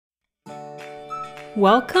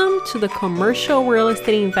Welcome to the Commercial Real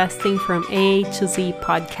Estate Investing from A to Z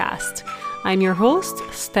podcast. I'm your host,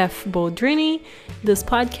 Steph Boldrini. This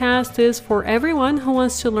podcast is for everyone who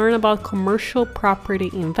wants to learn about commercial property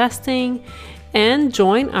investing and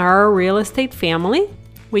join our real estate family.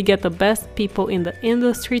 We get the best people in the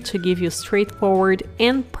industry to give you straightforward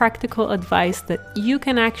and practical advice that you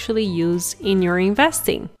can actually use in your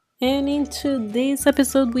investing. And in today's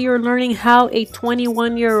episode, we are learning how a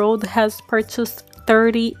 21-year-old has purchased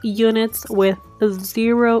 30 units with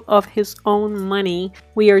zero of his own money.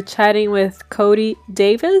 We are chatting with Cody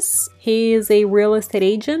Davis. He is a real estate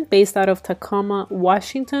agent based out of Tacoma,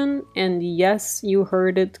 Washington. And yes, you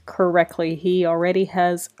heard it correctly. He already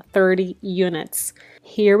has 30 units.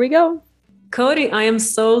 Here we go. Cody, I am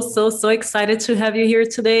so excited to have you here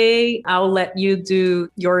today. I'll let you do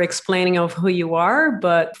your explaining of who you are.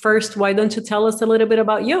 But first, why don't you tell us a little bit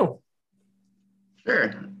about you?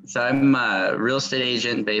 Sure. So I'm a real estate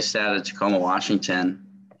agent based out of Tacoma, Washington,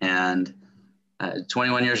 and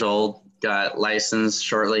 21 years old, got licensed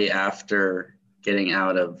shortly after getting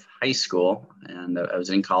out of high school. And I was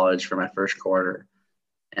in college for my first quarter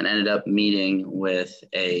and ended up meeting with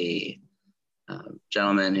a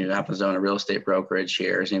gentleman who happens to own a real estate brokerage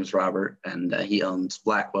here. His name's Robert, and he owns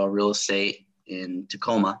Blackwell Real Estate in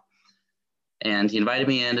Tacoma. And he invited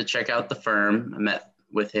me in to check out the firm. I met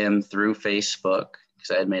with him through Facebook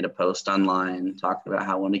because I had made a post online talking about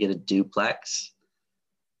how I wanted to get a duplex.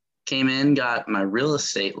 Came in, got my real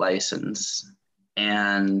estate license,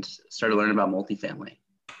 and started learning about multifamily.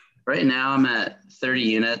 Right now I'm at 30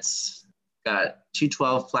 units, got two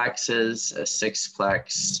 12-plexes, a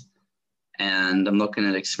 6-plex, and I'm looking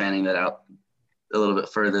at expanding that out a little bit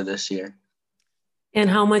further this year. And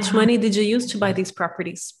how much money did you use to buy these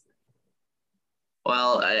properties?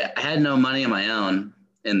 Well, I had no money of my own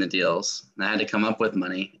in the deals. I had to come up with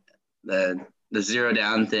money. The zero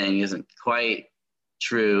down thing isn't quite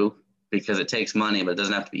true because it takes money, but it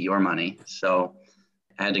doesn't have to be your money. So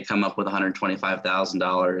I had to come up with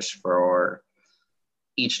 $125,000 for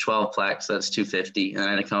each 12-plex. That's $250,000, and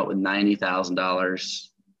I had to come up with $90,000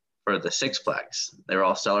 for the 6-plex. They were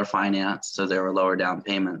all seller financed, so they were lower down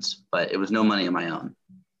payments, but it was no money of my own.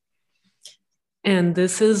 And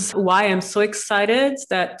this is why I'm so excited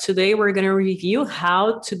that today we're going to review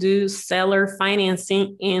how to do seller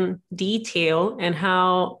financing in detail and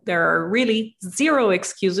how there are really zero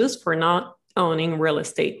excuses for not owning real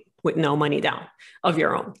estate with no money down of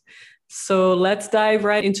your own. So let's dive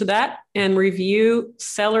right into that and review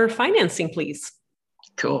seller financing, please.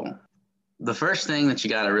 Cool. The first thing that you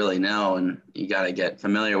got to really know and you got to get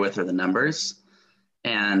familiar with are the numbers.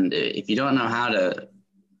 And if you don't know how to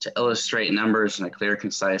illustrate numbers in a clear,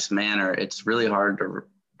 concise manner, it's really hard to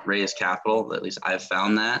raise capital. At least I've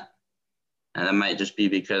found that. And that might just be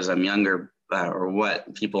because I'm younger or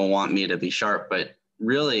what people want me to be sharp. But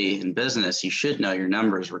really in business, you should know your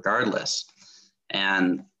numbers regardless.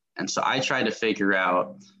 And so I tried to figure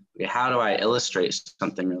out, okay, how do I illustrate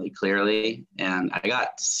something really clearly? And I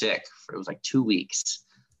got sick for, it was like 2 weeks.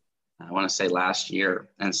 I want to say last year.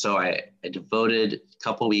 And so I devoted a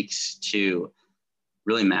couple weeks to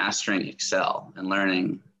really mastering Excel and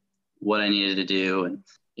learning what I needed to do. And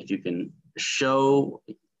if you can show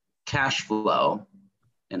cash flow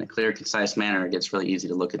in a clear, concise manner, it gets really easy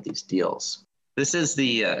to look at these deals. This is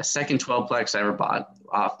the second 12-plex I ever bought,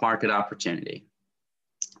 off-market opportunity.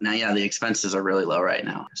 Now, yeah, the expenses are really low right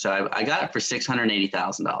now. So I got it for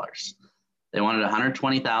 $680,000. They wanted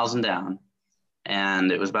 $120,000 down,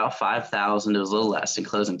 and it was about $5,000. It was a little less in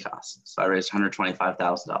closing costs. So I raised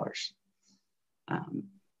 $125,000.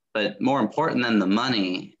 But more important than the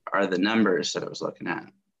money are the numbers that I was looking at.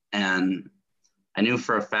 And I knew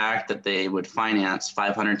for a fact that they would finance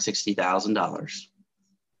 $560,000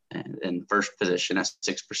 in first position at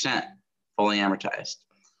 6%, fully amortized.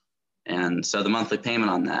 And so the monthly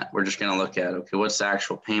payment on that, we're just going to look at, okay, what's the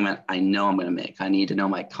actual payment I know I'm going to make? I need to know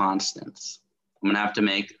my constants. I'm going to have to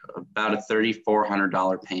make about a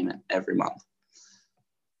 $3,400 payment every month.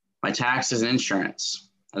 My taxes and insurance.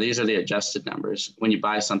 Now, these are the adjusted numbers. When you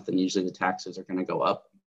buy something, usually the taxes are going to go up.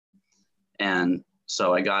 And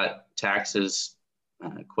so I got taxes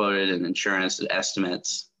quoted and insurance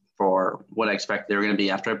estimates for what I expect they were going to be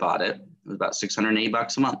after I bought it. It was about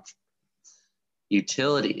 $680 a month.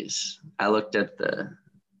 Utilities. I looked at the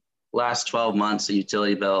last 12 months of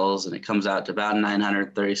utility bills, and it comes out to about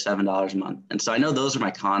 $937 a month. And so I know those are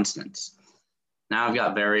my constants. Now I've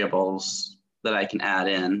got variables that I can add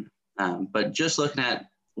in. But just looking at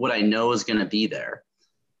what I know is going to be there,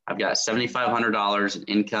 I've got $7,500 in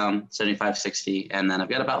income, $7,560, and then I've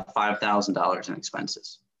got about $5,000 in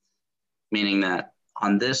expenses, meaning that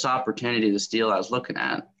on this opportunity, this deal I was looking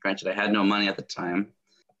at, granted I had no money at the time,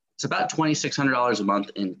 it's about $2,600 a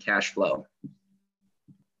month in cash flow.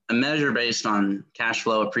 A measure based on cash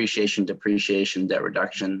flow, appreciation, depreciation, debt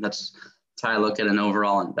reduction. That's how I look at an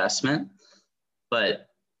overall investment. But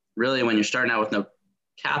really, when you're starting out with no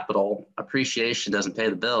capital, appreciation doesn't pay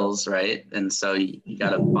the bills, right? And so you got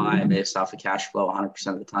to buy based off of cash flow 100%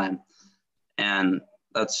 of the time. And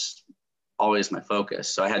that's always my focus.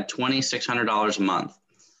 So I had $2,600 a month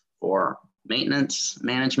for maintenance,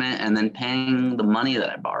 management, and then paying the money that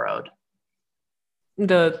I borrowed.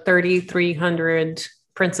 The 3,300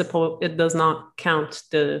 principal, it does not count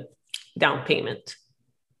the down payment.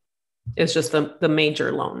 It's just the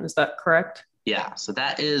major loan. Is that correct? Yeah. So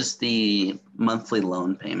that is the monthly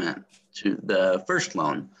loan payment to the first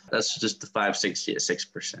loan. That's just the $560 at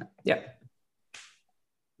 6%. Yeah.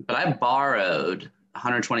 But I borrowed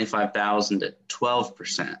 $125,000 at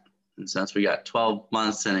 12%. And since we got 12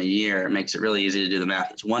 months in a year, it makes it really easy to do the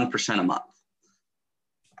math. It's 1% a month.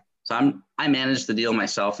 So I managed the deal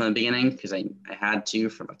myself in the beginning because I had to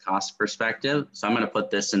from a cost perspective. So I'm going to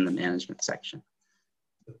put this in the management section.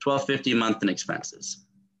 $1,250 a month in expenses.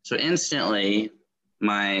 So instantly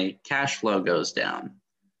my cash flow goes down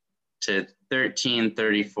to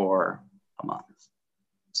 $1,334 a month.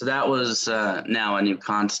 So that was now a new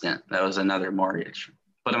constant. That was another mortgage.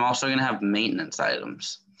 But I'm also going to have maintenance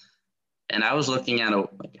items. And I was looking at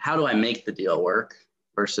how do I make the deal work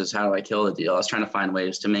versus how do I kill the deal? I was trying to find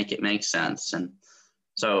ways to make it make sense. And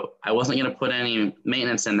so I wasn't going to put any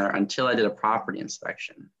maintenance in there until I did a property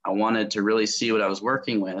inspection. I wanted to really see what I was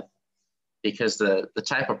working with because the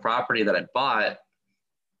type of property that I bought,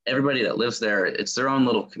 everybody that lives there, it's their own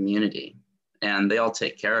little community and they all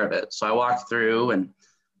take care of it. So I walked through and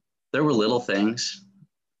there were little things,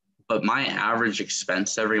 but my average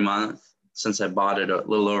expense every month since I bought it a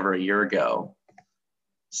little over a year ago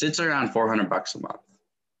sits around $400 a month.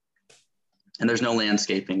 And there's no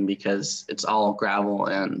landscaping because it's all gravel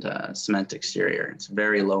and cement exterior. It's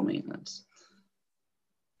very low maintenance.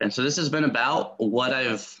 And so this has been about what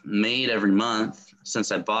I've made every month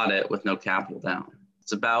since I bought it with no capital down.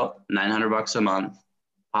 It's about $900 a month,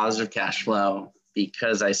 positive cash flow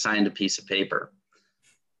because I signed a piece of paper.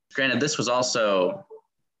 Granted, this was also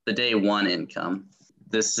the day one income.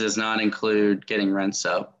 This does not include getting rents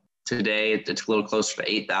up. Today, it's a little closer to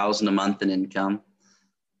 $8,000 a month in income.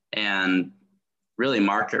 And really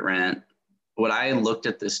market rent, when I looked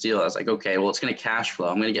at this deal, I was like, okay, well, it's going to cash flow.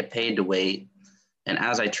 I'm going to get paid to wait. And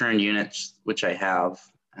as I turn units, which I have,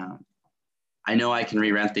 I know I can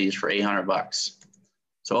re-rent these for $800.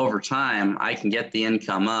 So over time, I can get the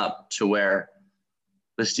income up to where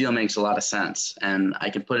this deal makes a lot of sense. And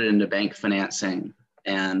I can put it into bank financing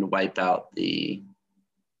and wipe out the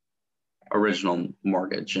original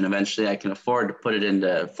mortgage. And eventually I can afford to put it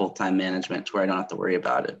into full-time management to where I don't have to worry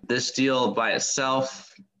about it. This deal by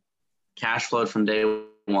itself cash flowed from day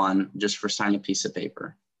one just for signing a piece of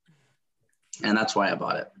paper. And that's why I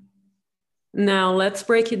bought it. Now let's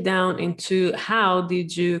break it down into how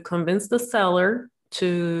did you convince the seller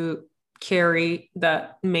to carry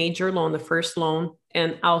that major loan, the first loan,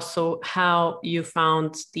 and also how you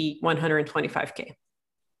found the $125K.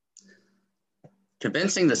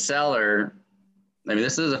 Convincing the seller, I mean,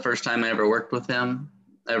 this is the first time I ever worked with him,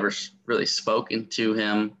 ever really spoken to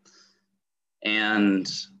him. And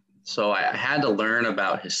so I had to learn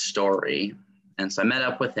about his story. And so I met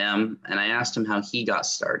up with him and I asked him how he got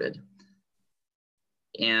started.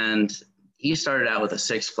 And he started out with a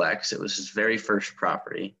sixplex. It was his very first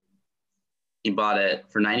property. He bought it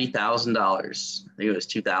for $90,000. I think it was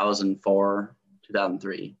 2004,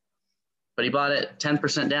 2003. But he bought it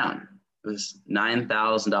 10% down. It was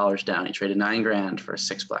 $9,000 down. He traded $9,000 for a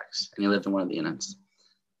sixplex, and he lived in one of the units.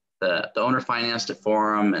 The owner financed it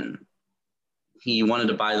for him, and he wanted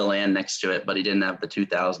to buy the land next to it, but he didn't have the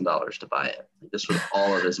 $2,000 to buy it. This was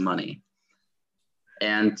all of his money.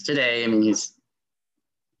 And today, I mean,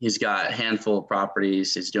 he's got a handful of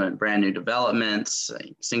properties. He's doing brand new developments,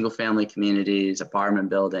 single family communities,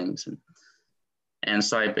 apartment buildings. And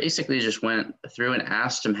so I basically just went through and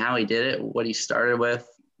asked him how he did it, what he started with,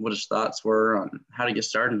 what his thoughts were on how to get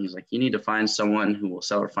started. And he's like, you need to find someone who will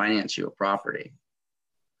sell or finance you a property.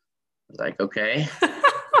 I was like, okay.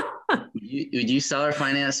 would you sell or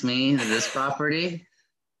finance me this property?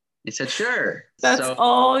 He said, sure. That's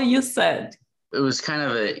all you said. It was kind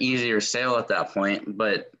of an easier sale at that point,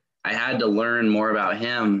 but I had to learn more about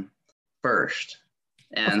him first.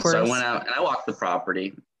 And so I went out and I walked the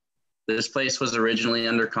property. This place was originally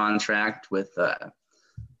under contract with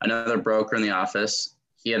another broker in the office.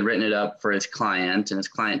 He had written it up for his client, and his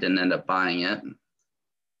client didn't end up buying it.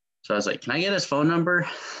 So I was like, can I get his phone number?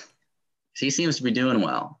 He seems to be doing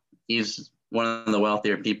well. He's one of the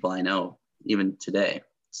wealthier people I know, even today.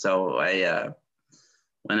 So I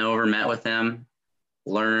went over, met with him,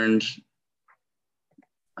 learned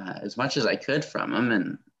as much as I could from him,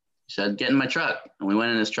 and he said, get in my truck. And we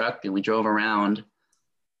went in his truck and we drove around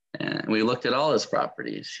and we looked at all his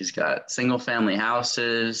properties. He's got single family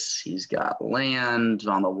houses. He's got land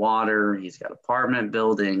on the water. He's got apartment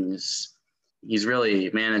buildings. He's really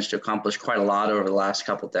managed to accomplish quite a lot over the last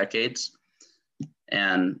couple of decades,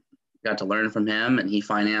 and got to learn from him. And he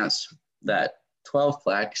financed that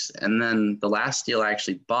 12-plex. And then the last deal I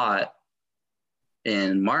actually bought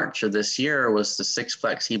in March of this year was the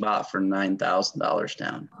 6-plex he bought for $9,000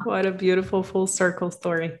 down. What a beautiful full circle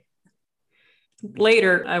story.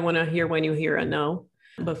 Later, I want to hear when you hear a no.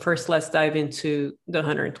 But first, let's dive into the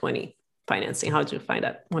 120 financing. How did you find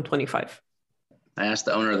that 125? I asked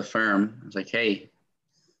the owner of the firm, I was like, hey,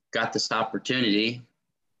 got this opportunity.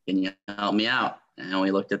 Can you help me out? And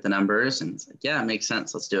we looked at the numbers and it's like, yeah, it makes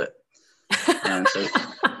sense. Let's do it. And so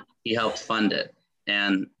he helped fund it.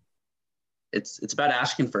 And it's about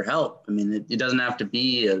asking for help. I mean, it doesn't have to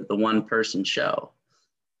be the one person show,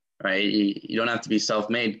 right? You don't have to be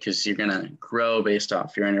self-made, because you're going to grow based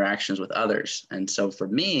off your interactions with others. And so for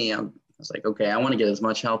me, I was like, okay, I want to get as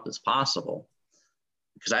much help as possible,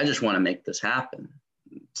 because I just want to make this happen.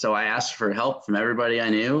 So I asked for help from everybody I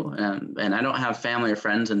knew, and I don't have family or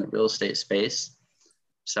friends in the real estate space.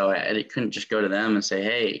 So I couldn't just go to them and say,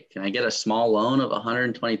 hey, can I get a small loan of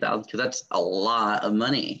 $120,000? Because that's a lot of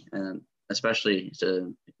money, and especially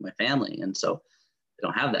to my family. And so I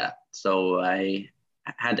don't have that. So I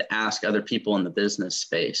had to ask other people in the business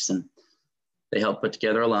space, and they helped put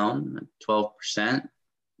together a loan, 12%,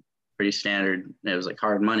 pretty standard. It was like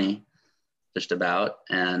hard money, just about.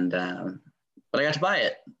 And, but I got to buy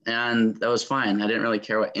it, and that was fine. I didn't really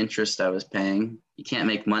care what interest I was paying. You can't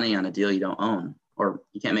make money on a deal you don't own, or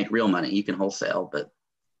you can't make real money. You can wholesale, but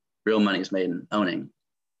real money is made in owning.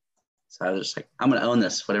 So I was just like, I'm going to own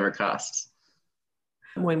this, whatever it costs.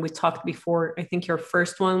 When we talked before, I think your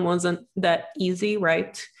first one wasn't that easy,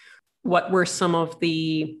 right? What were some of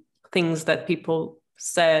the things that people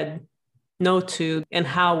said no to, and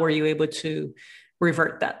how were you able to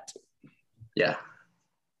revert that? Yeah.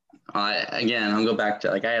 Again, I'll go back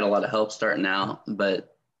to, like, I had a lot of help starting out,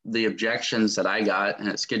 but the objections that I got, and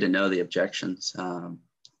it's good to know the objections.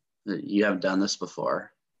 You haven't done this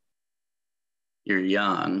before. You're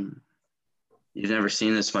young. You've never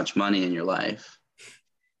seen this much money in your life.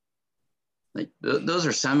 Like those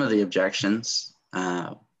are some of the objections.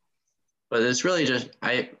 But it's really just,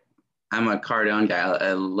 I'm a Cardone guy.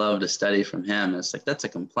 I love to study from him. It's like, that's a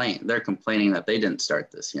complaint. They're complaining that they didn't start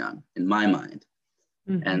this young, in my mind.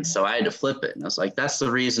 Mm-hmm. And so I had to flip it. And I was like, that's the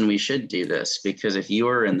reason we should do this, because if you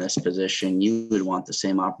were in this position, you would want the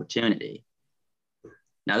same opportunity.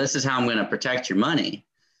 Now, this is how I'm going to protect your money,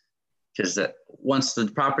 because once the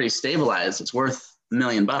property is stabilized, it's worth $1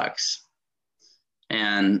 million.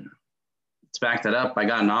 And to back that up, I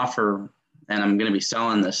got an offer, and I'm going to be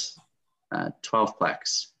selling this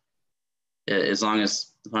 12-plex as long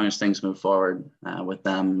as things move forward with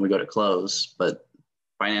them. We go to close, but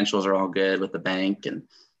financials are all good with the bank, and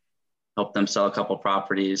help them sell a couple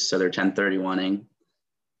properties, so they're 1031ing.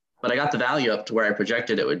 But I got the value up to where I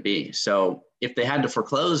projected it would be. So if they had to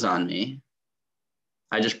foreclose on me,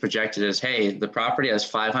 I just projected as, hey, the property has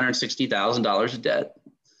 $560,000 of debt.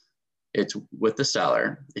 It's with the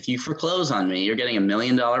seller. If you foreclose on me, you're getting $1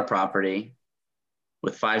 million property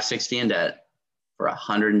with $560 in debt for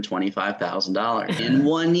 $125,000 in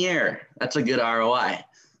 1 year. That's a good ROI.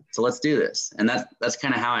 So let's do this. And that's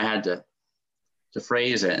kind of how I had to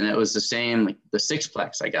phrase it. And it was the same, like the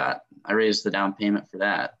 6-plex I got. I raised the down payment for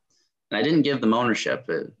that. And I didn't give them ownership.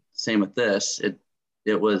 Same with this.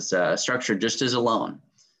 It was structured just as a loan.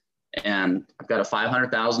 And I've got a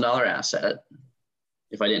 $500,000 asset.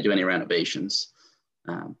 If I didn't do any renovations,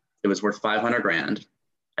 it was worth $500,000.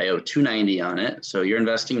 I owe $290 on it. So you're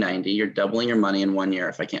investing $90. You're doubling your money in 1 year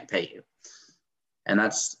if I can't pay you. And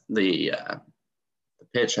that's the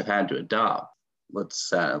pitch I've had to adopt. Let's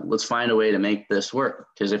find a way to make this work.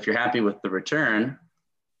 Because if you're happy with the return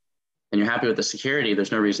and you're happy with the security,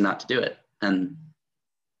 there's no reason not to do it. And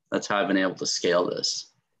that's how I've been able to scale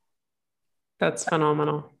this. That's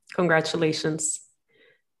phenomenal. Congratulations.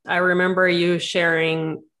 I remember you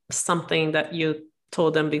sharing something that you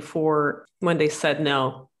told them before when they said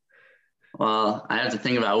no. Well, I have to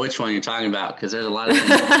think about which one you're talking about, because there's a lot of things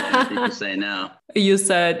that people say no. You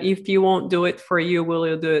said, if you won't do it for you, will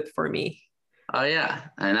you do it for me? Oh, yeah.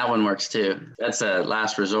 And that one works too. That's a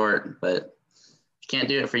last resort, but if you can't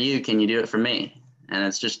do it for you, can you do it for me? And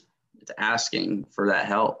it's just it's asking for that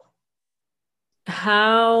help.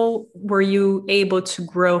 How were you able to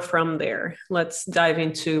grow from there? Let's dive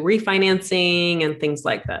into refinancing and things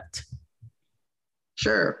like that.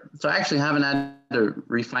 Sure. So I actually haven't had to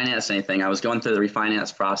refinance anything. I was going through the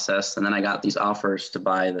refinance process, and then I got these offers to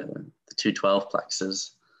buy the 212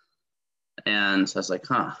 plexes. And so I was like,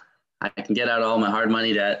 I can get out all my hard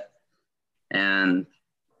money debt and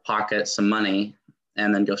pocket some money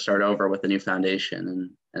and then go start over with a new foundation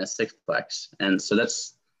and a sixplex. And so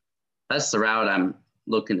that's the route I'm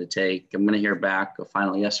looking to take. I'm going to hear back a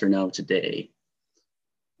final yes or no today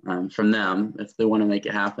from them if they want to make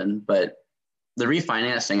it happen. But the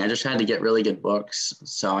refinancing, I just had to get really good books.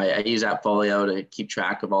 So I use Appfolio to keep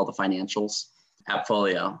track of all the financials,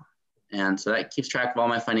 Appfolio. And so that keeps track of all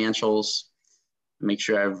my financials, make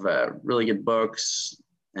sure I have really good books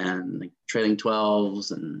and like trailing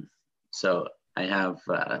 12s. And so I have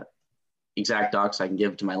exact docs I can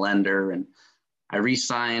give to my lender. And I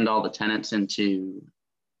re-signed all the tenants into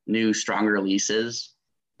new, stronger leases.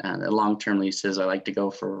 And the long-term leases, I like to go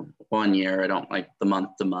for 1 year. I don't like the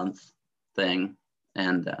month-to-month thing.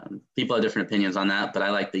 And people have different opinions on that, but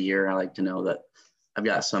I like the year. I like to know that I've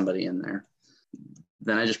got somebody in there.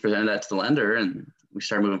 Then I just presented that to the lender and we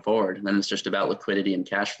start moving forward. And then it's just about liquidity and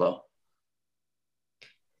cash flow.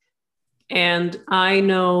 And I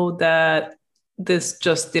know that this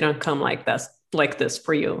just didn't come like this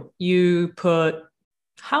for you. You put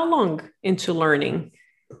how long into learning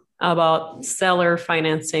about seller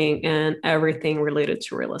financing and everything related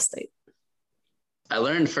to real estate? I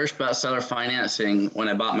learned first about seller financing when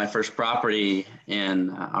I bought my first property in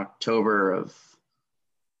October of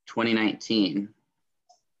 2019.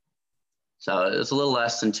 So it was a little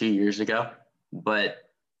less than 2 years ago, but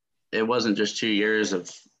it wasn't just 2 years of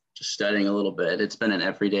just studying a little bit. It's been an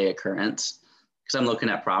everyday occurrence because I'm looking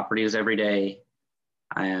at properties every day.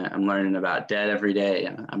 I'm learning about debt every day,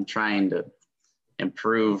 and I'm trying to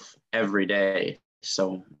improve every day.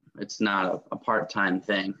 So it's not a part-time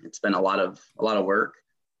thing. It's been a lot of work,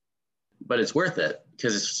 but it's worth it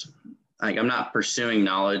because it's like I'm not pursuing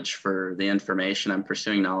knowledge for the information. I'm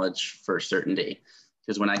pursuing knowledge for certainty,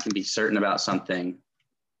 because when I can be certain about something,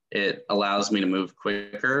 it allows me to move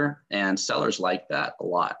quicker, and sellers like that a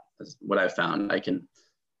lot. That's what I found. I can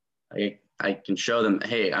show them,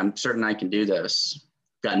 hey, I'm certain I can do this.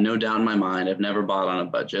 Got no doubt in my mind. I've never bought on a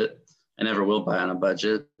budget. I never will buy on a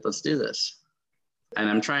budget. Let's do this. And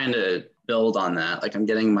I'm trying to build on that. Like I'm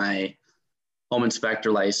getting my home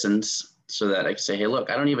inspector license so that I can say, hey,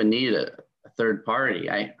 look, I don't even need a third party.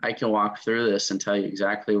 I can walk through this and tell you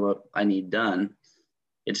exactly what I need done.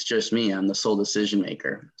 It's just me. I'm the sole decision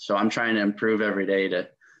maker. So I'm trying to improve every day to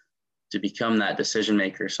become that decision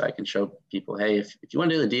maker so I can show people, hey, if you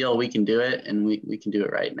want to do the deal, we can do it, and we can do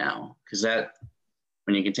it right now. Because that,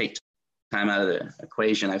 when you can take time out of the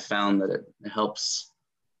equation, I found that it helps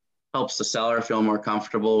the seller feel more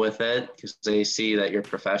comfortable with it because they see that you're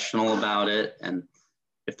professional about it. And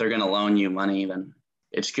if they're going to loan you money, then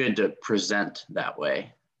it's good to present that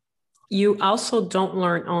way. You also don't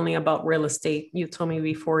learn only about real estate. You told me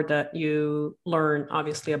before that you learn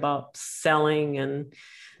obviously about selling and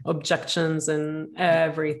objections and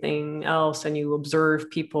everything else, and you observe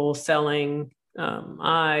people selling.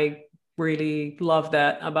 I really love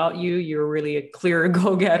that about you. You're really a clear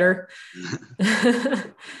go-getter.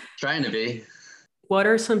 Trying to be. What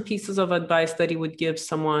are some pieces of advice that you would give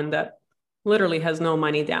someone that literally has no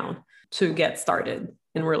money down to get started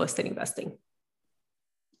in real estate investing?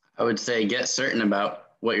 I would say get certain about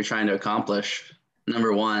what you're trying to accomplish.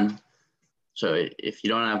 Number one. So if you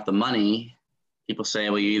don't have the money, people say,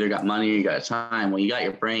 well, you either got money or you got time. Well, you got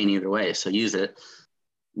your brain either way, so use it.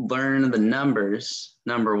 Learn the numbers,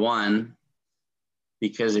 number one,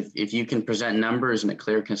 because if you can present numbers in a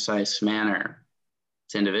clear, concise manner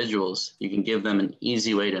to individuals, you can give them an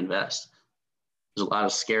easy way to invest. There's a lot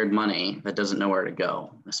of scared money that doesn't know where to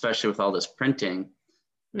go, especially with all this printing.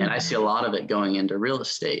 And I see a lot of it going into real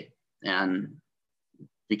estate. And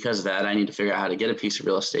because of that, I need to figure out how to get a piece of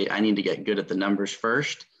real estate. I need to get good at the numbers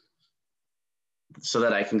first so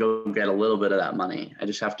that I can go get a little bit of that money. I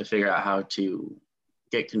just have to figure out how to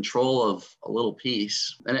get control of a little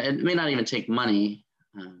piece. And it may not even take money.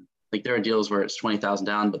 Like there are deals where it's 20,000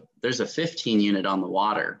 down, but there's a 15 unit on the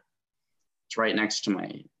water. It's right next to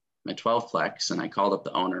my 12 plex. And I called up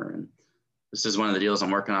the owner, and this is one of the deals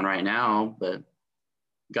I'm working on right now, but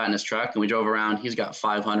got in his truck and we drove around. He's got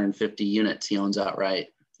 550 units he owns outright.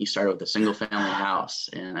 He started with a single family house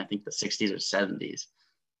in I think the 60s or 70s.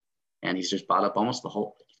 And he's just bought up almost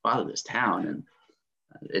bought this town, and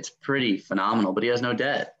it's pretty phenomenal, but he has no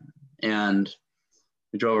debt. And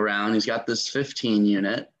we drove around, he's got this 15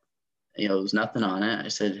 unit there was nothing on it. I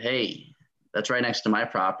said, hey, that's right next to my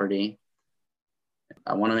property.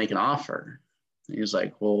 I want to make an offer. And he was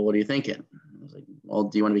like, well, what are you thinking? I was like, well,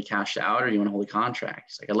 do you want to be cashed out or do you want to hold a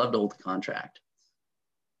contract? He's like, I'd love to hold the contract.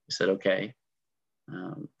 I said, okay.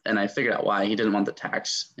 And I figured out why. He didn't want the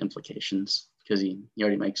tax implications because he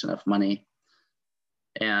already makes enough money.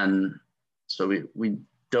 And so we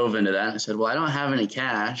dove into that. I said, well, I don't have any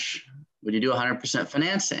cash. Would you do 100%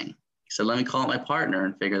 financing? He said, let me call my partner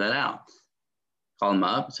and figure that out. Call him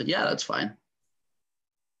up. I said, yeah, that's fine.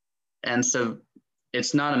 And so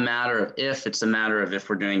it's not a matter of if, it's a matter of if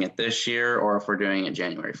we're doing it this year or if we're doing it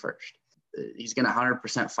January 1st. He's going to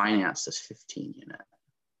 100% finance this 15 unit.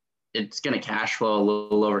 It's going to cash flow a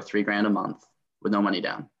little over $3,000 a month with no money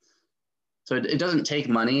down. So it doesn't take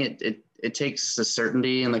money. It takes the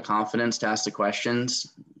certainty and the confidence to ask the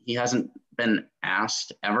questions. He hasn't been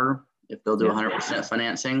asked ever if they'll do 100%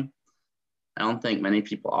 financing. I don't think many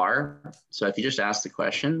people are. So if you just ask the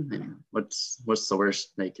question, what's the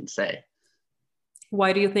worst they can say?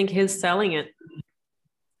 Why do you think he's selling it?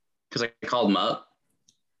 Because I called him up.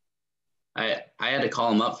 I had to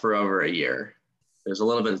call him up for over a year. There's a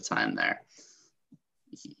little bit of time there.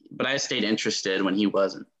 But I stayed interested when he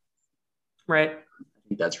wasn't. Right. I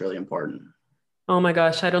think that's really important. Oh my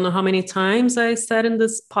gosh, I don't know how many times I said in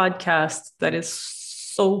this podcast that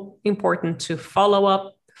it's so important to follow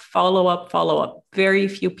up. Very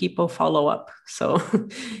few people follow up. So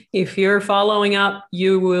if you're following up,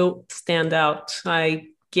 you will stand out. I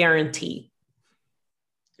guarantee.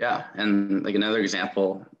 Yeah. And like another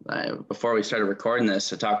example, before we started recording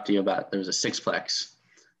this, I talked to you about, there was a sixplex.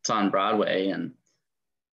 It's on Broadway. And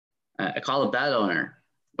I called up that owner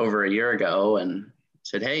over a year ago and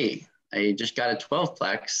said, hey, I just got a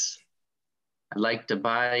 12plex. I'd like to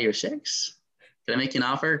buy your 6. Can I make you an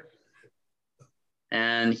offer?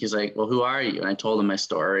 And he's like, well, who are you? And I told him my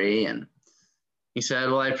story. And he said,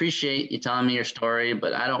 well, I appreciate you telling me your story,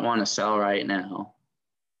 but I don't want to sell right now.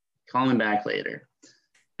 Call me back later.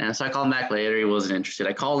 And so I called him back later. He wasn't interested.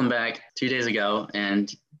 I called him back 2 days ago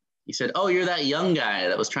and he said, oh, you're that young guy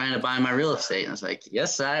that was trying to buy my real estate. And I was like,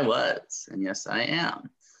 yes, I was. And yes, I am.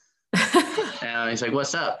 And he's like,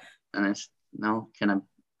 what's up? And I said, no,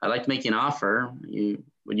 I'd like to make you an offer.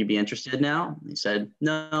 Would you be interested now? And he said,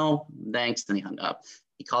 no, thanks. Then he hung up.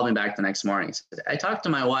 He called me back the next morning. He said, I talked to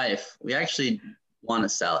my wife. We actually want to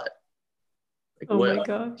sell it. Like, my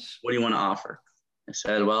gosh. What do you want to offer? I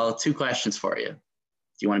said, well, 2 questions for you.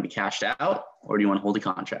 Do you want to be cashed out or do you want to hold a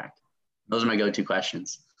contract? Those are my go-to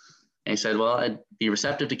questions. And he said, well, I'd be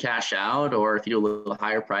receptive to cash out, or if you do a little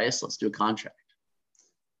higher price, let's do a contract.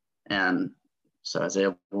 And so I was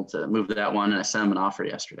able to move to that one, and I sent him an offer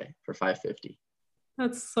yesterday for $550.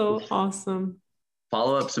 That's so awesome.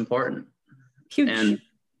 Follow-up's important. Huge. And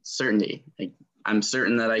certainty. I'm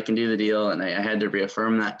certain that I can do the deal, and I had to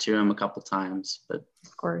reaffirm that to him a couple times, but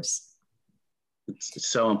of course, it's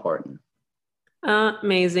so important.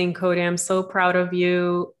 Amazing, Cody. I'm so proud of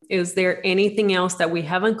you. Is there anything else that we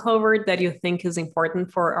haven't covered that you think is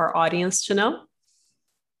important for our audience to know?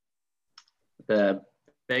 The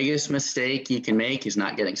biggest mistake you can make is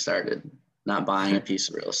not getting started, not buying a piece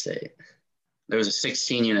of real estate. There was a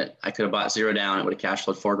 16 unit. I could have bought 0 down. It would have cash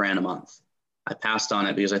flowed $4,000 a month. I passed on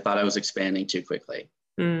it because I thought I was expanding too quickly.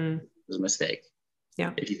 It was a mistake. Yeah.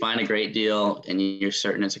 If you find a great deal and you're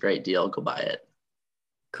certain it's a great deal, go buy it.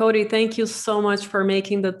 Cody, thank you so much for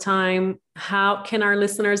making the time. How can our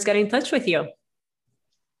listeners get in touch with you?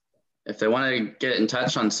 If they want to get in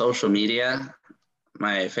touch on social media,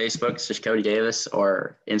 my Facebook is just Cody Davis,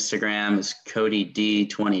 or Instagram is Cody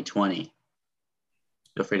D2020.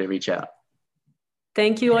 Feel free to reach out.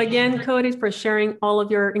 Thank you again, Cody, for sharing all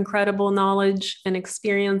of your incredible knowledge and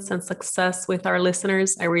experience and success with our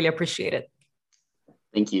listeners. I really appreciate it.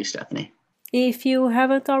 Thank you, Stephanie. If you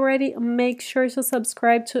haven't already, make sure to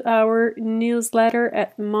subscribe to our newsletter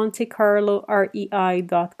at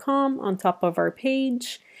montecarlorei.com on top of our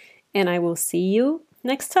page. And I will see you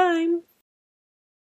next time.